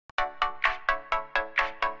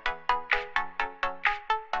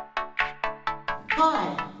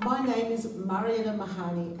Hi, my name is Marietta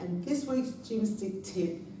Mehanni, and this week's Gymstick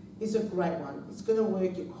tip is a great one. It's going to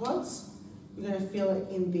work your quads, you're going to feel it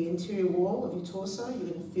in the interior wall of your torso,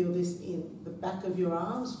 you're going to feel this in the back of your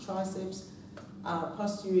arms, triceps,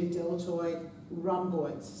 posterior deltoid,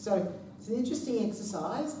 rhomboids. So it's an interesting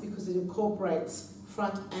exercise because it incorporates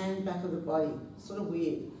front and back of the body. Sort of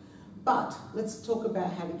weird. But let's talk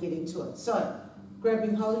about how to get into it. So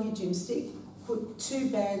grabbing hold of your gym stick, put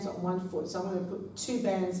 2 bands on one foot. So I'm going to put 2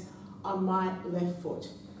 bands on my left foot.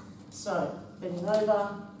 So bending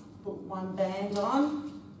over, put 1 band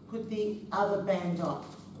on, put the other band on.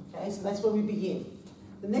 Okay, so that's where we begin.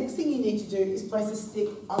 The next thing you need to do is place a stick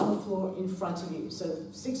on the floor in front of you. So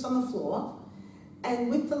the stick's on the floor,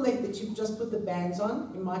 and with the leg that you've just put the bands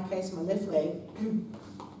on, in my case my left leg,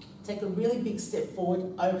 take a really big step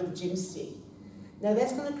forward over the gym stick. Now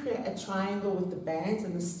that's going to create a triangle with the bands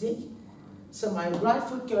and the stick. So my right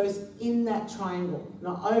foot goes in that triangle,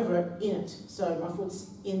 not over it, in it. So my foot's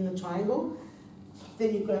in the triangle.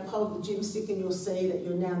 Then you grab hold of the gym stick and you'll see that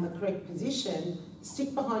you're now in the correct position.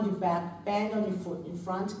 Stick behind your back, band on your foot in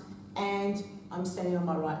front, and I'm standing on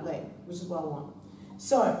my right leg, which is what I want.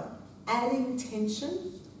 So adding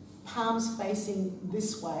tension, palms facing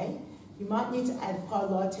this way. You might need to add quite a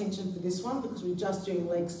lot of tension for this one because we're just doing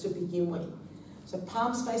legs to begin with. So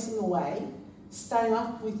palms facing away. Staying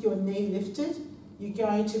up with your knee lifted, you're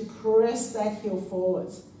going to press that heel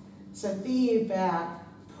forwards. So think about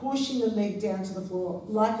pushing the leg down to the floor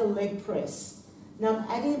like a leg press. Now I'm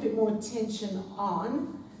adding a bit more tension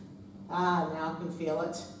on. Now I can feel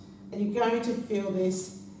it. And you're going to feel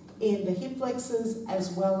this in the hip flexors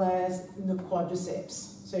as well as in the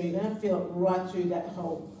quadriceps. So you're going to feel it right through that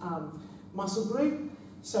whole muscle group.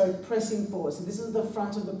 So pressing forward. So this is the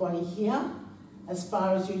front of the body here, as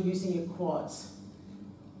far as you're using your quads.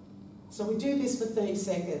 So we do this for 30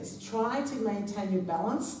 seconds. Try to maintain your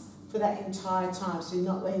balance for that entire time, so you're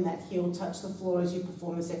not letting that heel touch the floor as you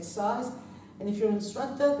perform this exercise. And if you're an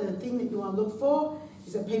instructor, the thing that you want to look for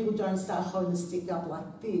is that people don't start holding the stick up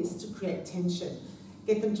like this to create tension.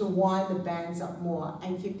 Get them to wind the bands up more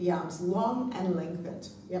and keep the arms long and lengthened.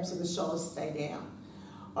 Yep, so the shoulders stay down.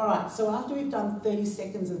 All right, so after we've done 30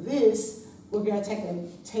 seconds of this, we're going to take the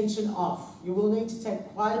tension off. You will need to take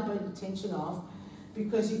quite a bit of tension off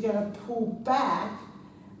because you're going to pull back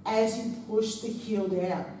as you push the heel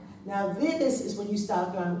down. Now this is when you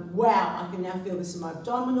start going, wow, I can now feel this in my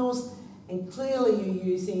abdominals, and clearly you're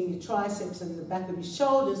using your triceps and the back of your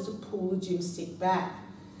shoulders to pull the gym stick back.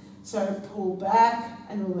 So pull back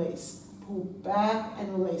and release, pull back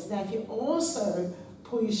and release. Now if you also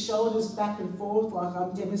pull your shoulders back and forth like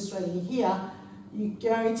I'm demonstrating here, you're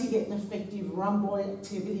going to get an effective rhomboid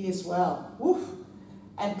activity as well. Woof,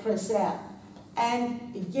 and press out.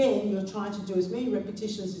 And again, you're trying to do as many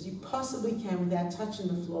repetitions as you possibly can without touching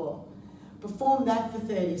the floor. Perform that for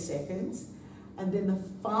 30 seconds. And then the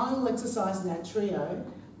final exercise in that trio,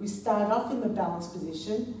 we start off in the balanced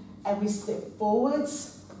position and we step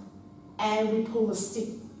forwards and we pull the stick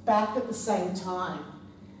back at the same time.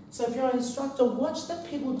 So if you're an instructor, watch that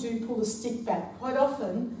people do pull the stick back. Quite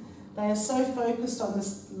often, they are so focused on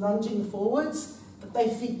this lunging forwards that they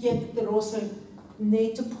forget that they also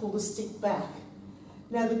need to pull the stick back.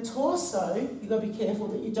 Now the torso, you've got to be careful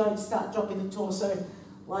that you don't start dropping the torso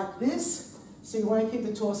like this. So you want to keep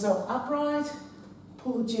the torso upright,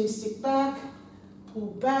 pull the gym stick back,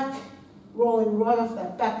 pull back, rolling right off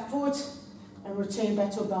that back foot and return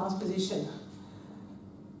back to a balanced position.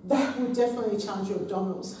 That would definitely challenge your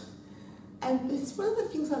abdominals. And it's one of the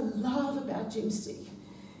things I love about Gymstick.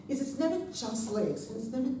 It's never just legs, and it's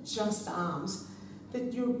never just arms,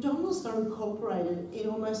 that your abdominals are incorporated in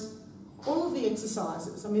almost all of the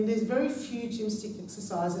exercises. I mean, there's very few Gymstick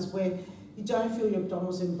exercises where you don't feel your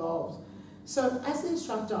abdominals involved. So as an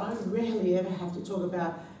instructor, I rarely ever have to talk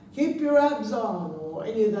about keep your abs on or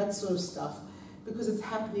any of that sort of stuff because it's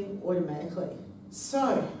happening automatically.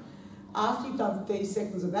 So after you've done 30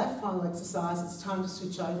 seconds of that final exercise, it's time to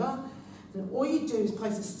switch over. And all you do is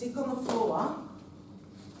place a stick on the floor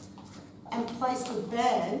and place the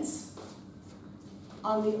bands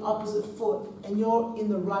on the opposite foot, and you're in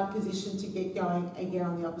the right position to get going again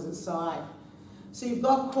on the opposite side. So you've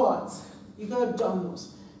got quads, you've got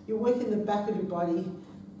abdominals, you're working the back of your body.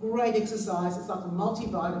 Great exercise, it's like a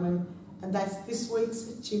multivitamin, and that's this week's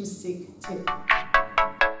Gymstick tip.